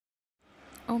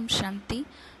ஓம் சாந்தி.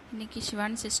 இன்றைக்கி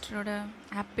Shivani சிஸ்டரோட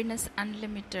happiness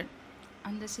unlimited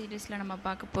அந்த சீரீஸில் நம்ம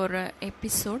பார்க்க போகிற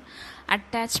episode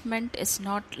attachment is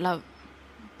not love.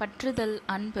 பற்றுதல்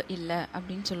அன்பு இல்லை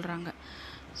அப்படின்னு சொல்கிறாங்க.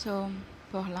 ஸோ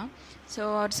போகலாம். ஸோ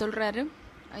அவர் சொல்கிறாரு,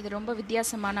 இது ரொம்ப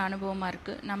வித்தியாசமான அனுபவமாக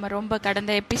இருக்குது. நம்ம ரொம்ப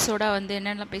கடந்த எபிசோடாக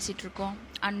என்னென்ன பேசிகிட்ருக்கோம்,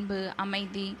 அன்பு,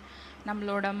 அமைதி,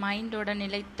 நம்மளோட மைண்டோட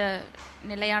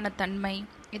நிலையான தன்மை,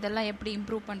 இதெல்லாம் எப்படி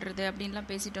இம்ப்ரூவ் பண்ணுறது அப்படின்லாம்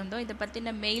பேசிட்டு வந்தோம். இதை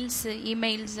பற்றின மெயில்ஸு,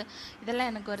 இமெயில்ஸ் இதெல்லாம்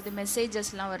எனக்கு வருது,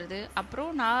 மெசேஜஸ்லாம் வருது.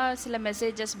 அப்புறம் நான் சில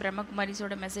மெசேஜஸ்,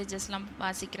 பிரம்மகுமாரிஸோட மெசேஜஸ்லாம்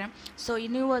வாசிக்கிறேன். ஸோ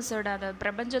யூனிவர்ஸோட அதை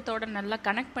பிரபஞ்சத்தோட நல்லா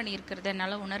கனெக்ட் பண்ணியிருக்கிறது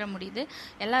என்னால் உணர முடியுது.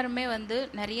 எல்லாருமே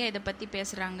நிறைய இதை பற்றி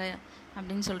பேசுகிறாங்க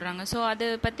அப்படின்னு சொல்கிறாங்க. ஸோ அதை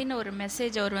பற்றின ஒரு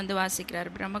மெசேஜ் அவர்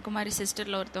வாசிக்கிறார். பிரம்மகுமாரி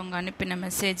சிஸ்டரில் ஒருத்தவங்க அனுப்பின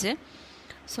message.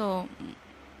 So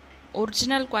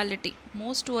original quality,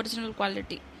 most original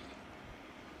quality,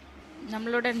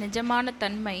 நம்மளோட நிஜமான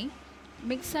தன்மை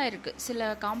மிக்ஸ் ஆகிருக்கு. சில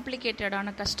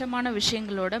காம்ப்ளிகேட்டடான கஷ்டமான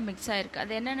விஷயங்களோட மிக்ஸ் ஆகிருக்கு.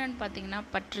 அது என்னென்னு பார்த்தீங்கன்னா,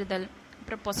 பற்றுதல்,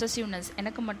 அப்புறம் பொசசிவ்னஸ்,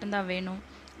 எனக்கு மட்டும்தான் வேணும்,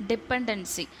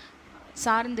 டிபெண்டன்சி,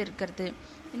 சார்ந்து இருக்கிறது,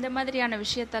 இந்த மாதிரியான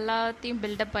விஷயத்தெல்லாத்தையும்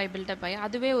பில்டப் ஆகி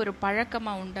அதுவே ஒரு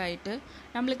பழக்கமாக உண்டாயிட்டு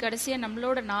நம்மளுக்கு கடைசியாக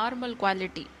நம்மளோட நார்மல்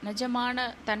குவாலிட்டி, நிஜமான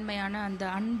தன்மையான அந்த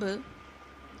அன்பு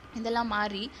இதெல்லாம்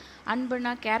மாறி,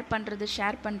 அன்புனா கேர் பண்ணுறது,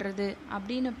 ஷேர் பண்ணுறது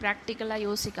அப்படின்னு ப்ராக்டிக்கலாக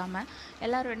யோசிக்காமல்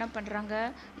எல்லோரும் என்ன பண்ணுறாங்க,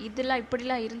 இதெல்லாம்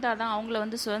இப்படிலாம் இருந்தால் தான்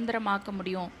அவங்கள சுதந்திரமாக்க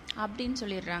முடியும் அப்படின்னு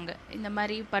சொல்லிடுறாங்க. இந்த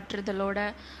மாதிரி பற்றுதலோட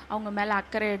அவங்க மேலே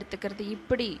அக்கறை எடுத்துக்கிறது,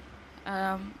 இப்படி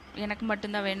எனக்கு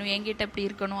மட்டும்தான் வேணும், என்கிட்ட இப்படி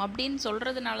இருக்கணும் அப்படின்னு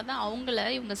சொல்கிறதுனால தான்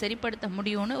இவங்க சரிப்படுத்த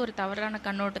முடியும்னு ஒரு தவறான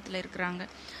கண்ணோட்டத்தில் இருக்கிறாங்க.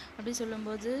 அப்படி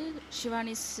சொல்லும்போது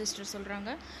ஷிவானி சிஸ்டர்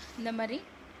சொல்கிறாங்க, இந்த மாதிரி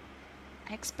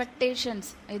எக்ஸ்பெக்டேஷன்ஸ்,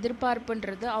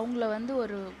 எதிர்பார்ப்புன்றது அவங்கள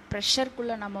ஒரு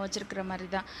ப்ரெஷருக்குள்ளே நம்ம வச்சுருக்கிற மாதிரி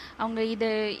தான். அவங்க இதை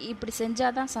இப்படி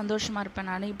செஞ்சால் தான் சந்தோஷமாக இருப்பேன்,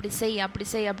 நான் இப்படி செய் அப்படி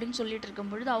செய் அப்படின்னு சொல்லிட்டு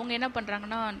இருக்கும்பொழுது அவங்க என்ன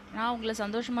பண்ணுறாங்கன்னா, நான் அவங்கள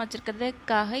சந்தோஷமாக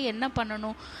வச்சுருக்கிறதுக்காக என்ன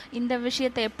பண்ணணும், இந்த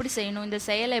விஷயத்தை எப்படி செய்யணும், இந்த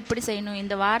செயலை எப்படி செய்யணும்,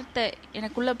 இந்த வார்த்தை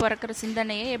எனக்குள்ளே பிறக்கிற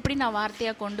சிந்தனையை எப்படி நான்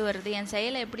வார்த்தையாக கொண்டு வருது, என்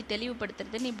செயலை எப்படி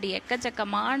தெளிவுபடுத்துறதுன்னு இப்படி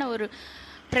எக்கச்சக்கமான ஒரு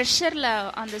ப்ரெஷரில்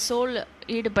அந்த சோல்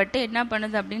ஈடுபட்டு என்ன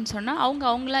பண்ணுது அப்படின்னு சொன்னால்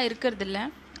அவங்களா இருக்கிறதில்ல.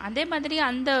 அதே மாதிரி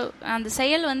அந்த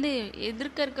செயல்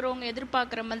இருக்கிறவங்க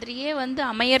எதிர்பார்க்குற மாதிரியே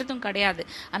அமையறதும் கிடையாது.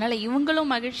 அதனால்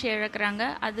இவங்களும் மகிழ்ச்சி இழக்கிறாங்க,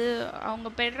 அது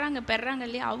அவங்க பெறாங்க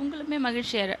இல்லையா, அவங்களுமே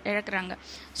மகிழ்ச்சி இழக்கிறாங்க.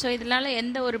 ஸோ இதனால்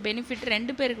எந்த ஒரு பெனிஃபிட்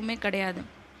ரெண்டு பேருக்குமே கிடையாது.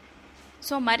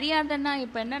 ஸோ மரியாதைன்னா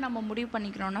இப்போ என்ன நம்ம முடிவு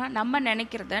பண்ணிக்கிறோன்னா, நம்ம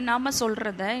நினைக்கிறத, நாம்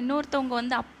சொல்கிறத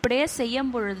இன்னொருத்தவங்க அப்படியே செய்யும்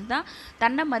பொழுது தான்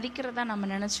தன்னை மதிக்கிறதா நம்ம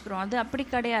நினச்சிக்கிறோம். அது அப்படி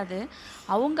கிடையாது.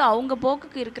 அவங்க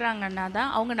போக்குக்கு இருக்கிறாங்கன்னா தான்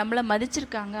அவங்க நம்மளை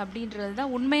மதிச்சிருக்காங்க அப்படின்றது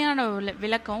தான் உண்மையான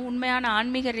விளக்கம். உண்மையான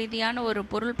ஆன்மீக ரீதியான ஒரு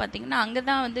பொருள் பார்த்திங்கன்னா அங்கே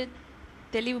தான்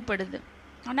தெளிவுபடுது.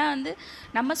 ஆனால்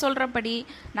நம்ம சொல்கிறபடி,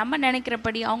 நம்ம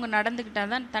நினைக்கிறபடி அவங்க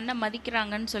நடந்துக்கிட்டால் தான் தன்னை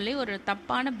மதிக்கிறாங்கன்னு சொல்லி ஒரு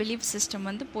தப்பான பிலீஃப் சிஸ்டம்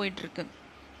போயிட்டுருக்கு.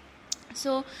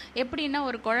 ஸோ எப்படின்னா,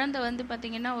 ஒரு குழந்தை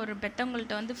பார்த்திங்கன்னா ஒரு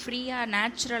பெற்றவங்கள்ட்ட ஃப்ரீயாக,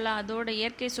 நேச்சுரலாக, அதோட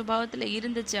இயற்கை சுபாவத்தில்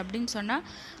இருந்துச்சு அப்படின்னு சொன்னால்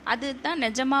அது தான்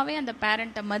நிஜமாகவே அந்த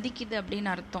பேரண்ட்டை மதிக்குது அப்படின்னு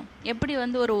அர்த்தம். எப்படி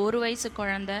ஒரு வயசு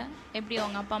குழந்தை எப்படி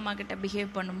அவங்க அப்பா அம்மா கிட்ட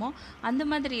பிஹேவ் பண்ணுமோ அந்த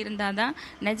மாதிரி இருந்தால் தான்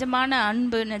நிஜமான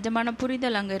அன்பு, நிஜமான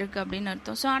புரிதல் அங்கே இருக்குது அப்படின்னு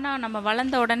அர்த்தம். ஸோ ஆனால் நம்ம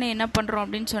வளர்ந்த உடனே என்ன பண்ணுறோம்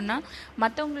அப்படின்னு சொன்னால்,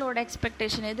 மற்றவங்களோட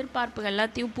எக்ஸ்பெக்டேஷன், எதிர்பார்ப்புகள்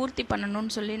எல்லாத்தையும் பூர்த்தி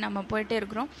பண்ணணும்னு சொல்லி நம்ம போயிட்டே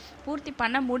இருக்கிறோம். பூர்த்தி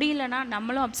பண்ண முடியலன்னா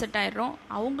நம்மளும் அப்செட் ஆயிடுறோம்,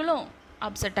 அவங்களும்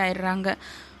அப்செட் ஆயிடுறாங்க.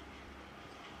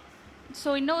 ஸோ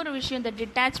இன்னொரு விஷயம், இந்த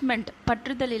டிட்டாச்மெண்ட்,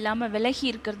 பற்றுதல் இல்லாமல் விலகி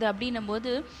இருக்கிறது அப்படின்னும்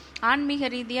போது ஆன்மீக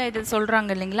ரீதியாக இதை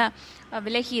சொல்கிறாங்க இல்லைங்களா,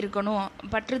 விலகி இருக்கணும்,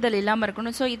 பற்றுதல் இல்லாமல்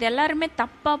இருக்கணும். ஸோ இது எல்லாருமே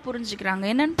தப்பாக புரிஞ்சுக்கிறாங்க.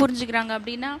 என்னென்னு புரிஞ்சுக்கிறாங்க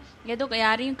அப்படின்னா, ஏதோ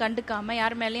யாரையும் கண்டுக்காமல்,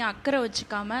 யார் மேலேயும் அக்கறை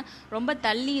வச்சுக்காமல் ரொம்ப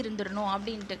தள்ளி இருந்துடணும்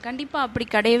அப்படின்ட்டு. கண்டிப்பாக அப்படி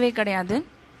கிடையவே கிடையாது.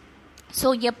 ஸோ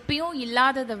எப்பயும்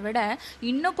இல்லாததை விட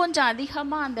இன்னும் கொஞ்சம்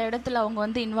அதிகமாக அந்த இடத்துல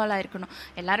அவங்க இன்வால்வ் ஆகிருக்கணும்.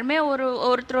 எல்லாருமே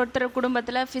ஒருத்தர்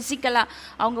குடும்பத்தில் ஃபிசிக்கலாக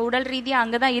அவங்க உடல் ரீதியாக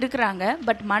அங்கே தான் இருக்கிறாங்க,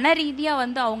 பட் மன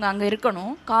ரீதியாக அவங்க அங்கே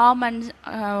இருக்கணும். காமன்,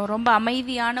 ரொம்ப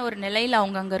அமைதியான ஒரு நிலையில்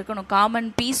அவங்க அங்கே இருக்கணும். காமன்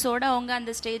பீஸோடு அவங்க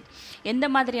அந்த எந்த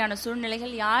மாதிரியான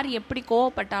சூழ்நிலைகள், யார் எப்படி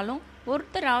கோவப்பட்டாலும்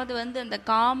ஒருத்தராவது அந்த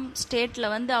காம் ஸ்டேட்டில்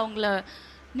அவங்கள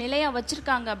நிலையாக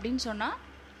வச்சுருக்காங்க அப்படின்னு சொன்னால்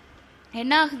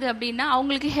என்ன ஆகுது அப்படின்னா,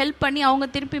 அவங்களுக்கு ஹெல்ப் பண்ணி அவங்க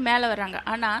திருப்பி மேலே வராங்க.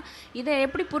 ஆனால் இதை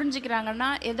எப்படி புரிஞ்சுக்கிறாங்கன்னா,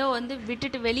 ஏதோ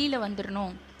விட்டுட்டு வெளியில்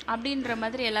வந்துடணும் அப்படின்ற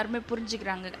மாதிரி எல்லாருமே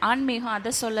புரிஞ்சுக்கிறாங்க. ஆன்மீகம்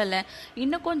அதை சொல்லலை.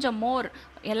 இன்னும் கொஞ்சம் மோர்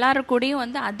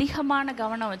எல்லாருக்கூடையும் அதிகமான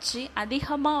கவனம் வச்சு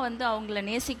அதிகமாக அவங்கள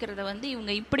நேசிக்கிறத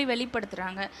இவங்க இப்படி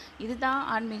வெளிப்படுத்துகிறாங்க. இதுதான்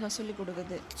ஆன்மீகம் சொல்லி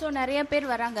கொடுக்குது. ஸோ நிறைய பேர்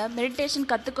வராங்க, மெடிடேஷன்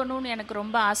கற்றுக்கணும்னு எனக்கு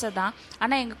ரொம்ப ஆசை தான்,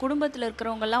 ஆனால் எங்கள் குடும்பத்தில்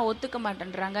இருக்கிறவங்கெல்லாம் ஒத்துக்க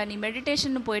மாட்டேன்றாங்க. நீ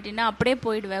மெடிடேஷன் போயிட்டீங்கன்னா அப்படியே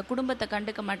போயிடுவேன், குடும்பத்தை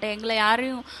கண்டுக்க மாட்டேன், எங்களை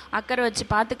யாரையும் அக்கறை வச்சு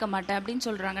பார்த்துக்க மாட்டேன் அப்படின்னு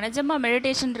சொல்கிறாங்க. நிஜமாக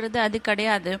மெடிடேஷன்றது அது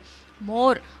கிடையாது.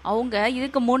 மோர் அவங்க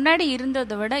இதுக்கு முன்னாடி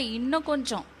இருந்ததை விட இன்னும்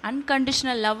கொஞ்சம்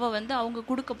அன்கண்டிஷனல் லவ்வை வந்து அவங்க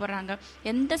கொடுக்க போகிறாங்க.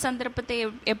 எந்த சந்தர்ப்பத்தை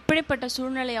எப்படிப்பட்ட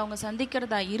சூழ்நிலை அவங்க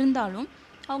சந்திக்கிறதா இருந்தாலும்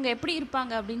அவங்க எப்படி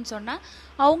இருப்பாங்க அப்படின்னு சொன்னால்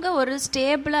அவங்க ஒரு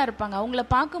ஸ்டேபிளாக இருப்பாங்க. அவங்கள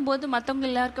பார்க்கும்போது மற்றவங்க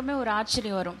எல்லாருக்குமே ஒரு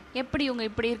ஆச்சரியம் வரும். எப்படி இவங்க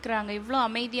இப்படி இருக்கிறாங்க, இவ்வளோ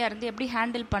அமைதியாக இருந்து எப்படி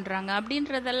ஹேண்டில் பண்ணுறாங்க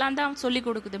அப்படின்றதெல்லாம் தான் சொல்லி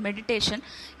கொடுக்குது மெடிடேஷன்.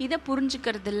 இதை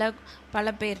புரிஞ்சுக்கிறது இல்லை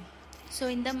பல பேர். ஸோ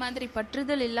இந்த மாதிரி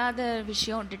பற்றுதல் இல்லாத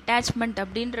விஷயம், டிட்டாச்மெண்ட்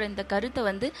அப்படின்ற இந்த கருத்தை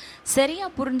வந்து சரியாக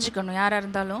புரிஞ்சுக்கணும் யாராக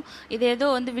இருந்தாலும். இது ஏதோ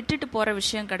வந்து விட்டுட்டு போகிற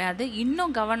விஷயம் கிடையாது.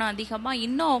 இன்னும் கவனம் அதிகமாக,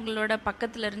 இன்னும் அவங்களோட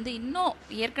பக்கத்தில் இருந்து இன்னும்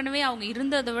ஏற்கனவே அவங்க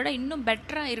இருந்ததை விட இன்னும்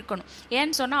பெட்டராக இருக்கணும்.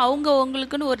 ஏன்னு சொன்னால் அவங்க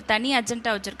அவங்களுக்குன்னு ஒரு தனி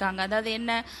அஜெண்டா வச்சுருக்காங்க. அதாவது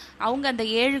என்ன, அவங்க அந்த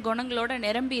 7 குணங்களோட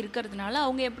நிரம்பி இருக்கிறதுனால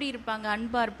அவங்க எப்படி இருப்பாங்க,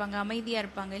 அன்பாக இருப்பாங்க, அமைதியாக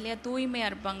இருப்பாங்க இல்லையா,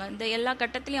 தூய்மையாக இருப்பாங்க. இந்த எல்லா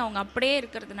கட்டத்துலையும் அவங்க அப்படியே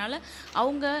இருக்கிறதுனால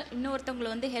அவங்க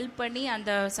இன்னொருத்தவங்களை வந்து ஹெல்ப் பண்ணி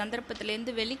அந்த சந்தர்ப்பத்தை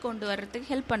இருந்து வெளிக்கொண்டு வர்றதுக்கு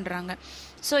ஹெல்ப் பண்ணுறாங்க.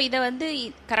 ஸோ இதை வந்து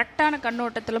கரெக்டான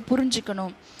கண்ணோட்டத்தில்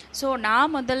புரிஞ்சுக்கணும். ஸோ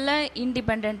நான் முதல்ல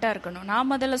இண்டிபெண்ட்டாக இருக்கணும், நான்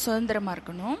முதல்ல சுதந்திரமாக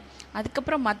இருக்கணும்.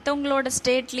 அதுக்கப்புறம் மற்றவங்களோட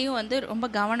ஸ்டேட்லேயும் வந்து ரொம்ப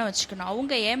கவனம் வச்சுக்கணும்.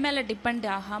 அவங்க என் மேலே டிபெண்ட்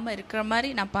ஆகாமல் இருக்கிற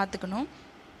மாதிரி நான் பார்த்துக்கணும்.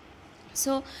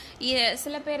 ஸோ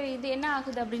சில பேர் இது என்ன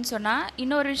ஆகுது அப்படின்னு சொன்னால்,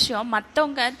 இன்னொரு விஷயம்,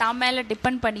 மற்றவங்க தான் மேலே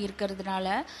டிபெண்ட் பண்ணி இருக்கிறதுனால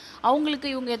அவங்களுக்கு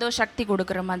இவங்க ஏதோ சக்தி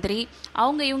கொடுக்குற மாதிரி,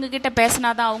 அவங்க இவங்ககிட்ட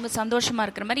பேசினாதான் அவங்க சந்தோஷமாக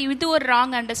இருக்கிற மாதிரி, இது ஒரு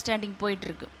ராங் அண்டர்ஸ்டாண்டிங்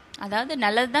போயிட்டுருக்கு. அதாவது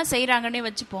நல்லது தான் செய்கிறாங்கன்னே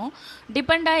வச்சுப்போம்,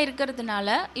 டிபெண்டாக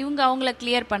இருக்கிறதுனால இவங்க அவங்கள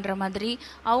கிளியர் பண்ணுற மாதிரி,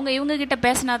 அவங்க இவங்ககிட்ட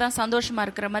பேசினாதான் சந்தோஷமாக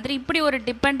இருக்கிற மாதிரி, இப்படி ஒரு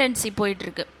டிபெண்டன்சி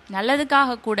போயிட்டுருக்கு.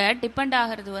 நல்லதுக்காக கூட டிபெண்ட்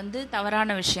ஆகிறது வந்து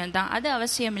தவறான விஷயம்தான், அது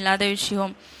அவசியம் இல்லாத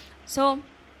விஷயம். ஸோ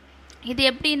இது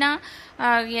எப்படின்னா,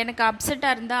 எனக்கு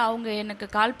அப்செட்டாக இருந்தால் அவங்க எனக்கு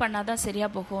கால் பண்ணால் தான் சரியாக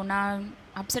போகும், நான்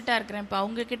அப்செட்டாக இருக்கிறேன் இப்போ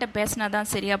அவங்கக்கிட்ட பேசினா தான்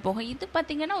சரியாக போகும். இது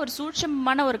பார்த்திங்கன்னா ஒரு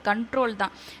சூட்சமான ஒரு கண்ட்ரோல்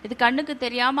தான். இது கண்ணுக்கு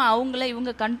தெரியாமல் அவங்கள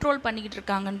இவங்க கண்ட்ரோல் பண்ணிக்கிட்டு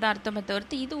இருக்காங்கன்னு தான் அர்த்தமே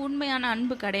தவிர்த்து இது உண்மையான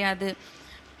அன்பு கிடையாது.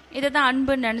 இதை தான்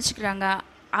அன்புன்னு நினச்சிக்கிறாங்க.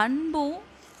 அன்பும்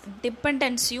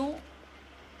டிபெண்டன்சியும்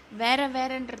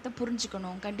வேறன்றதை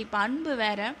புரிஞ்சுக்கணும். கண்டிப்பாக அன்பு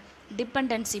வேறு,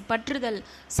 டிபெண்டன்சி பற்றுதல்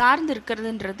சார்ந்து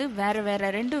இருக்கிறதுன்றது வேறு,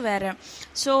 ரெண்டும் வேறு.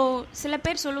 ஸோ சில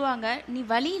பேர் சொல்லுவாங்க, நீ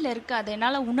வலியில் இருக்க, அதை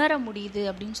என்னால் உணர முடியுது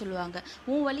அப்படின்னு சொல்லுவாங்க.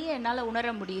 உன் வலியை என்னால்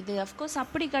உணர முடியுது. அஃப்கோர்ஸ்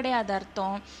அப்படி கிடையாது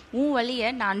அர்த்தம். உன்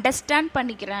வலியை நான் அண்டர்ஸ்டாண்ட்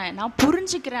பண்ணிக்கிறேன், நான்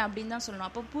புரிஞ்சுக்கிறேன் அப்படின்னு தான் சொல்லணும்.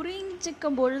 அப்போ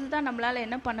புரிஞ்சிக்கும் பொழுது தான் நம்மளால்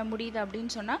என்ன பண்ண முடியுது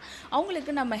அப்படின்னு சொன்னால்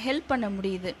அவங்களுக்கு நம்ம ஹெல்ப் பண்ண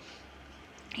முடியுது.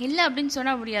 இல்லை அப்படின்னு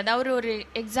சொன்னால் முடியாது. அவர் ஒரு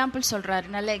எக்ஸாம்பிள் சொல்கிறாரு,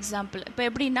 நல்ல எக்ஸாம்பிள். இப்போ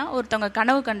எப்படின்னா, ஒருத்தவங்க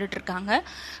கனவு கண்டுட்ருக்காங்க.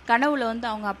 கனவுல வந்து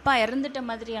அவங்க அப்பா இறந்துட்ட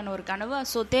மாதிரியான ஒரு கனவு.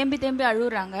 ஸோ தேம்பி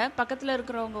அழுகுறாங்க. பக்கத்தில்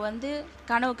இருக்கிறவங்க வந்து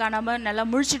கனவு காணாமல் நல்லா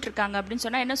முழிச்சிட்ருக்காங்க அப்படின்னு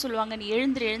சொன்னால் என்ன சொல்லுவாங்க, நீ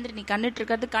எழுந்துரு, நீ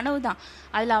கண்டுட்ருக்கிறது கனவு தான்,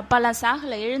 அதில் அப்பாலாம்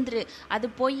சாகலை, எழுந்துரு, அது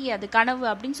போய் அது கனவு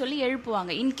அப்படின்னு சொல்லி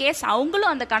எழுப்புவாங்க. இன்கேஸ்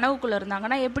அவங்களும் அந்த கனவுக்குள்ளே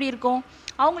இருந்தாங்கன்னா எப்படி இருக்கும்,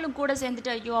 அவங்களும் கூட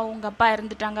சேர்ந்துட்டு ஐயோ அவங்க அப்பா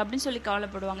இறந்துட்டாங்க அப்படின்னு சொல்லி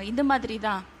கவலைப்படுவாங்க. இது மாதிரி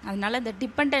தான். அதனால இந்த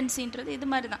டிபெண்டன்சின்றது இது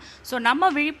மாதிரி தான். ஸோ நம்ம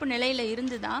விழிப்பு நிலையில்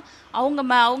இருந்து தான்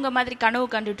அவங்க மாதிரி கனவு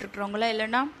கண்டுட்டு இருக்கிறவங்கள,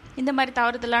 இல்லைன்னா இந்த மாதிரி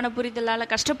தவறுதலான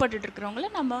புரிதலால் கஷ்டப்பட்டுட்டு இருக்கிறவங்கள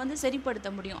நம்ம வந்து சரிப்படுத்த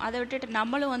முடியும். அதை விட்டுட்டு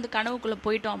நம்மளும் வந்து கனவுக்குள்ளே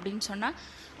போயிட்டோம் அப்படின்னு சொன்னால்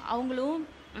அவங்களும்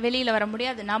வெளியில் வர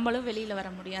முடியாது, நம்மளும் வெளியில் வர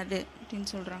முடியாது அப்படின்னு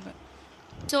சொல்கிறாங்க.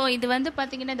 ஸோ இது வந்து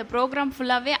பார்த்திங்கன்னா இந்த ப்ரோக்ராம்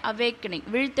ஃபுல்லாகவே அவேக்கனிங்,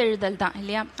 விழுத்தெழுதல் தான்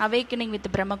இல்லையா, அவேக்கனிங் வித்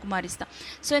பிரம்மகுமாரிஸ் தான்.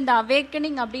 ஸோ இந்த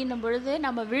அவேக்கனிங் அப்படின்னும் பொழுது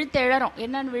நம்ம விழுத்தெழறோம்.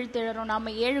 என்னென்னு விழுத்தெழறோம்,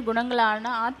 நம்ம 7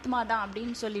 குணங்களான ஆத்மா தான்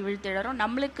அப்படின்னு சொல்லி விழுத்தெழறோம்.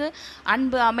 நம்மளுக்கு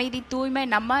அன்பு, அமைதி, தூய்மை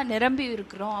நம்ம நிரம்பி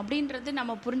இருக்கிறோம் அப்படின்றது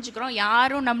நம்ம புரிஞ்சுக்கிறோம்.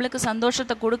 யாரும் நம்மளுக்கு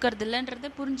சந்தோஷத்தை கொடுக்கறது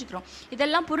இல்லைன்றதை புரிஞ்சுக்கிறோம்.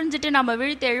 இதெல்லாம் புரிஞ்சுட்டு நம்ம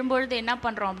விழுத்து எழும்பொழுது என்ன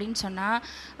பண்ணுறோம் அப்படின்னு சொன்னால்,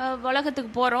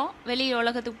 உலகத்துக்கு போகிறோம். வெளியே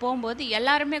உலகத்துக்கு போகும்போது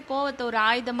எல்லாருமே கோவத்தை ஒரு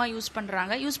ஆயுதமாக யூஸ்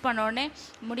பண்ணுறாங்க. யூஸ் பண்ணோடனே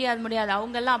முடியாது,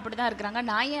 அவங்கெல்லாம் அப்படி தான் இருக்கிறாங்க,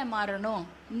 நான் ஏன் மாறணும்,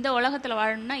 இந்த உலகத்தில்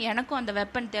வாழணும்னா எனக்கும் அந்த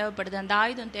வெப்பன் தேவைப்படுது, அந்த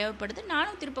ஆயுதம் தேவைப்படுது,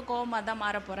 நானும் திருப்ப கோவமாக தான்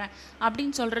மாற போகிறேன்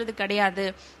அப்படின்னு சொல்கிறது கிடையாது.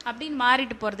 அப்படின்னு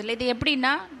மாறிட்டு போகிறது இல்லை. இது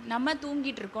எப்படின்னா, நம்ம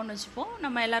தூங்கிட்டு இருக்கோம்னு வச்சுப்போம்,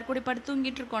 நம்ம எல்லாரும் கூட படுத்து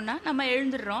தூங்கிட்டு இருக்கோம்னா நம்ம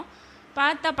எழுந்துடுறோம்,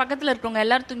 பார்த்தா பக்கத்தில் இருக்கவங்க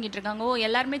எல்லாரும் தூங்கிட்டு இருக்காங்க, ஓ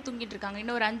எல்லாருமே தூங்கிட்டு இருக்காங்க,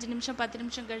 இன்னும் ஒரு 5 நிமிஷம் 10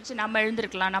 நிமிஷம் கழிச்சு நம்ம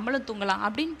எழுந்திருக்கலாம், நம்மளும் தூங்கலாம்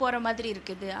அப்படின்னு போகிற மாதிரி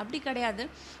இருக்குது. அப்படி கிடையாது.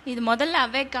 இது முதல்ல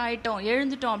அவேக் ஆகிட்டோம்,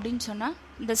 எழுந்துட்டோம் அப்படின்னு சொன்னால்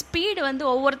இந்த ஸ்பீடு வந்து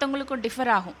ஒவ்வொருத்தவங்களுக்கும்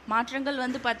டிஃபர் ஆகும். மாற்றங்கள்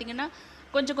வந்து பார்த்திங்கன்னா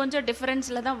கொஞ்சம்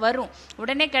டிஃபரன்ஸில் தான் வரும்.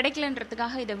 உடனே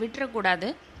கிடைக்கலன்றதுக்காக இதை விட்டுறக்கூடாது.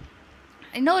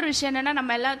 இன்னொரு விஷயம் என்னென்னா,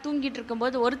 நம்ம எல்லாம் தூங்கிட்டு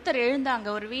இருக்கும்போது ஒருத்தர் எழுந்தாங்க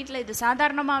ஒரு வீட்டில், இது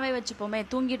சாதாரணமாகவே வச்சுப்போமே,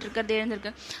 தூங்கிட்டு இருக்கிறது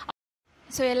எழுந்திருக்கு,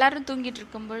 ஸோ எல்லோரும் தூங்கிட்டு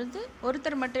இருக்கும் பொழுது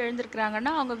ஒருத்தர் மட்டும்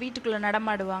எழுந்திருக்கிறாங்கன்னா அவங்க வீட்டுக்குள்ளே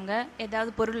நடமாடுவாங்க,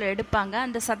 ஏதாவது பொருள் எடுப்பாங்க,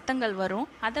 அந்த சத்தங்கள் வரும்,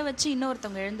 அதை வச்சு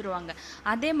இன்னொருத்தவங்க எழுந்துருவாங்க.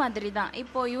 அதே மாதிரி தான்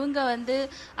இப்போது இவங்க வந்து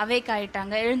அவேக்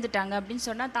ஆகிட்டாங்க, எழுந்துட்டாங்க அப்படின்னு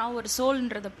சொன்னால் தான் ஒரு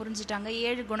சோல்ன்றதை புரிஞ்சுட்டாங்க,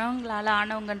 7 குணங்களால்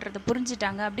ஆனவங்கன்றதை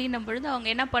புரிஞ்சுட்டாங்க. அப்படின்னும் பொழுது அவங்க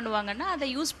என்ன பண்ணுவாங்கன்னா அதை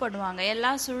யூஸ் பண்ணுவாங்க.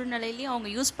 எல்லா சூழ்நிலையிலையும் அவங்க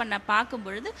யூஸ் பண்ண பார்க்கும்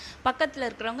பொழுது பக்கத்தில்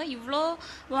இருக்கிறவங்க இவ்வளோ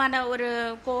ஒரு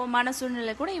கோவமான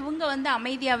சூழ்நிலை கூட இவங்க வந்து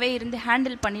அமைதியாகவே இருந்து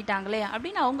ஹேண்டில் பண்ணிட்டாங்களே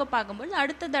அப்படின்னு அவங்க பார்க்கும்பொழுது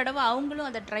அடுத்த தடவை அவங்களும்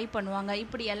அதை ட்ரை பண்ணுவாங்க.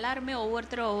 இப்படி எல்லாருமே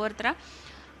ஒவ்வொருத்தராக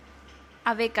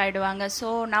அவேக் ஆகிடுவாங்க. ஸோ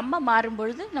நம்ம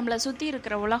மாறும்பொழுது நம்மளை சுற்றி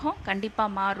இருக்கிற உலகம்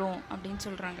கண்டிப்பாக மாறும் அப்படின்னு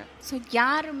சொல்கிறாங்க. ஸோ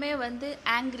யாருமே வந்து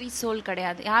ஆங்க்ரி சோல்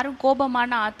கிடையாது, யாரும்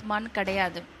கோபமான ஆத்மான்னு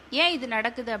கிடையாது. ஏன் இது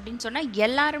நடக்குது அப்படின்னு சொன்னால்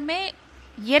எல்லாருமே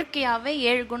இயற்கையாகவே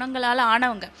 7 குணங்களால்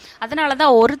ஆனவங்க. அதனால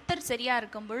தான் ஒருத்தர் சரியாக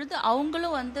இருக்கும் பொழுது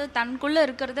அவங்களும் வந்து தனக்குள்ளே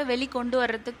இருக்கிறத வெளிக்கொண்டு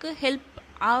வர்றதுக்கு ஹெல்ப்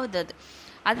ஆகுது.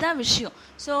 அதுதான் விஷயம்.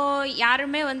 ஸோ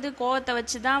யாருமே வந்து கோவத்தை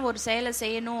வச்சு தான் ஒரு செயலை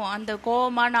செய்யணும், அந்த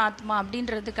கோவமான ஆத்மா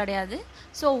அப்படின்றது கிடையாது.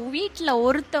 ஸோ வீட்டில்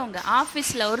ஒருத்தவங்க,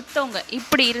 ஆஃபீஸில் ஒருத்தவங்க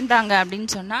இப்படி இருந்தாங்க அப்படின்னு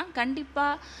சொன்னால்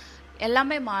கண்டிப்பாக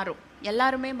எல்லாமே மாறும்,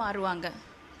 எல்லாருமே மாறுவாங்க.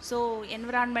 ஸோ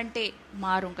என்விரான்மெண்ட்டே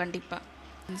மாறும் கண்டிப்பாக.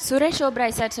 சுரேஷ்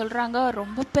ஓப்ராய் சார் சொல்கிறாங்க,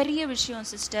 ரொம்ப பெரிய விஷயம்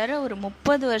சிஸ்டர், ஒரு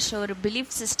 30 வருஷம் ஒரு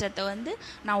பிலீஃப் சிஸ்டத்தை வந்து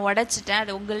நான் உடைச்சிட்டேன்,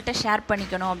 அதை உங்கள்கிட்ட ஷேர்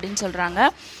பண்ணிக்கணும் அப்படின்னு சொல்கிறாங்க.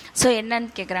 ஸோ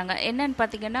என்னன்னு கேட்குறாங்க. என்னன்னு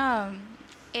பார்த்தீங்கன்னா,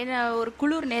 என்ன ஒரு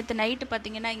குளிர் நேற்று நைட்டு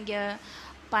பார்த்தீங்கன்னா இங்கே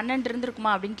 12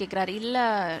 இருந்திருக்குமா அப்படின்னு கேட்குறாரு. இல்லை,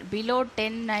 பிலோ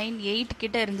 10, 9, 8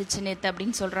 கிட்ட இருந்துச்சு நேற்று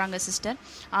அப்படின்னு சொல்கிறாங்க சிஸ்டர்.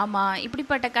 ஆமாம்,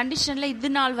 இப்படிப்பட்ட கண்டிஷனில்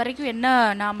இது நாள் வரைக்கும் என்ன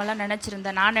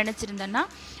நான் நினச்சிருந்தேன்னா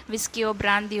விஸ்கியோ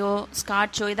பிராந்தியோ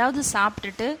ஸ்காட்சோ ஏதாவது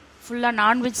சாப்பிட்டுட்டு ஃபுல்லாக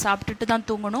நான்வெஜ் சாப்பிட்டுட்டு தான்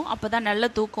தூங்கணும், அப்போ தான் நல்ல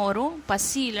தூக்கம் வரும்.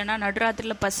 பசி இல்லைன்னா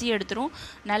நடுராத்திரியில் பசி எடுத்துரும்,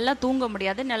 நல்லா தூங்க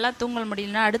முடியாது. நல்லா தூங்க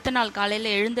முடியலன்னா அடுத்த நாள் காலையில்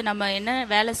எழுந்து நம்ம என்ன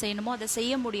வேலை செய்யணுமோ அதை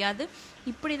செய்ய முடியாது.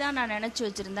 இப்படி தான் நான் நினச்சி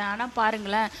வச்சுருந்தேன். ஆனால்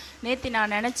பாருங்களேன், நேற்று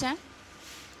நான் நினச்சேன்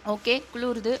ஓகே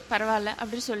குளிருது பரவாயில்ல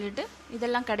அப்படின்னு சொல்லிட்டு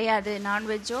இதெல்லாம் கிடையாது,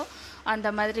 நான்வெஜ்ஜோ அந்த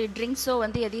மாதிரி ட்ரிங்க்ஸோ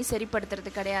வந்து எதையும் சரிப்படுத்துறது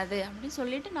கிடையாது அப்படின்னு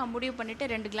சொல்லிட்டு நான் முடிவு பண்ணிவிட்டு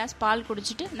 2 கிளாஸ் பால்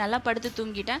குடிச்சிட்டு நல்லா படுத்து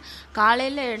தூங்கிட்டேன்.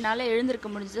 காலையில் என்னால் எழுந்திருக்க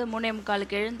முடிஞ்சுது,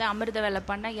 3:45 எழுந்து அமிர்த வேலை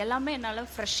பண்ணேன், எல்லாமே என்னால்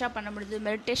ஃப்ரெஷ்ஷாக பண்ண முடிஞ்சுது.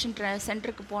 மெடிடேஷன்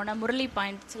சென்டருக்கு போனேன், முரளி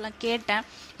பாயிண்ட்ஸ் எல்லாம் கேட்டேன்,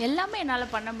 எல்லாமே என்னால்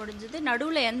பண்ண முடிஞ்சுது.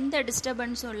 நடுவில் எந்த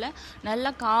டிஸ்டர்பன்ஸும் இல்லை,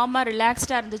 நல்லா காமாக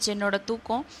ரிலாக்ஸ்டாக இருந்துச்சு, என்னோட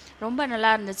தூக்கம் ரொம்ப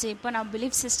நல்லா இருந்துச்சு. இப்போ நான்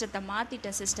பிலீஃப் சிஸ்டத்தை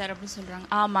மாற்றிட்டேன் சிஸ்டர் அப்படின்னு சொல்கிறாங்க.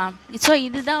 ஆமாம், ஸோ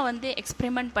இதுதான் வந்து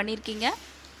எக்ஸ்பெரிமெண்ட் பண்ணியிருக்கீங்க.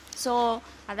 ஸோ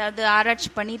அதாவது ஆராய்ச்சி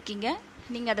பண்ணியிருக்கீங்க,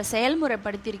 நீங்கள் அதை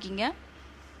செயல்முறைப்படுத்தியிருக்கீங்க,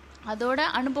 அதோட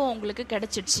அனுபவம் உங்களுக்கு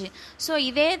கிடைச்சிடுச்சு. ஸோ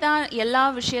இதே தான் எல்லா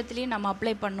விஷயத்துலையும் நம்ம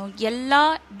அப்ளை பண்ணோம். எல்லா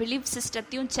பிலீஃப்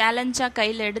சிஸ்டத்தையும் சேலஞ்சாக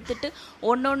கையில் எடுத்துகிட்டு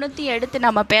ஒன்றொன்றுத்தையும் எடுத்து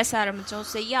நம்ம பேச ஆரம்பித்தோம்,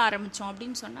 செய்ய ஆரம்பித்தோம்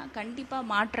அப்படின்னு சொன்னால் கண்டிப்பாக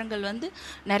மாற்றங்கள் வந்து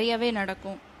நிறையவே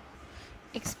நடக்கும்.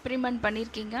 எக்ஸ்பெரிமெண்ட்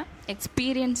பண்ணியிருக்கீங்க,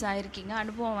 எக்ஸ்பீரியன்ஸ் ஆகிருக்கீங்க,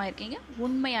 அனுபவம் ஆகிருக்கீங்க,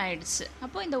 உண்மையாயிடுச்சு.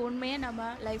 அப்போது இந்த உண்மையை நம்ம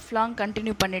லைஃப் லாங்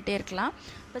கண்டினியூ பண்ணிகிட்டே இருக்கலாம்.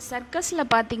 இப்போ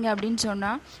சர்க்கஸில் பார்த்தீங்க அப்படின்னு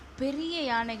சொன்னால் பெரிய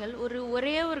யானைகள்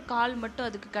ஒரே ஒரு கால் மட்டும்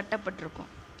அதுக்கு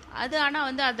கட்டப்பட்டிருக்கும். அது ஆனால்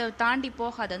வந்து அதை தாண்டி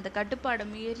போகாது, அந்த கட்டுப்பாடை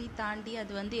மீறி தாண்டி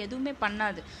அது வந்து எதுவுமே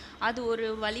பண்ணாது. அது ஒரு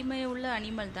வலிமை உள்ள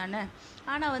அனிமல் தானே.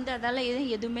 ஆனால் வந்து அதால்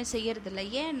எதுவுமே செய்யறதில்ல.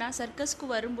 ஏன்னா சர்க்கஸ்க்கு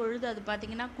வரும்பொழுது அது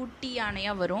பார்த்திங்கன்னா குட்டி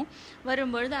யானையாக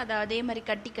வரும்பொழுது அதை அதே மாதிரி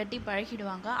கட்டி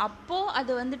பழகிடுவாங்க. அப்போது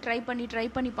அது வந்து ட்ரை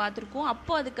பண்ணி பார்த்துருக்கோம்,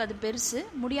 அப்போது அதுக்கு அது பெருசு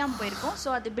முடியாமல் போயிருக்கும்.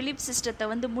 ஸோ அது பிலீஃப் சிஸ்டத்தை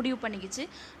வந்து முடிவு பண்ணிக்கிச்சு,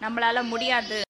 நம்மளால் முடியாது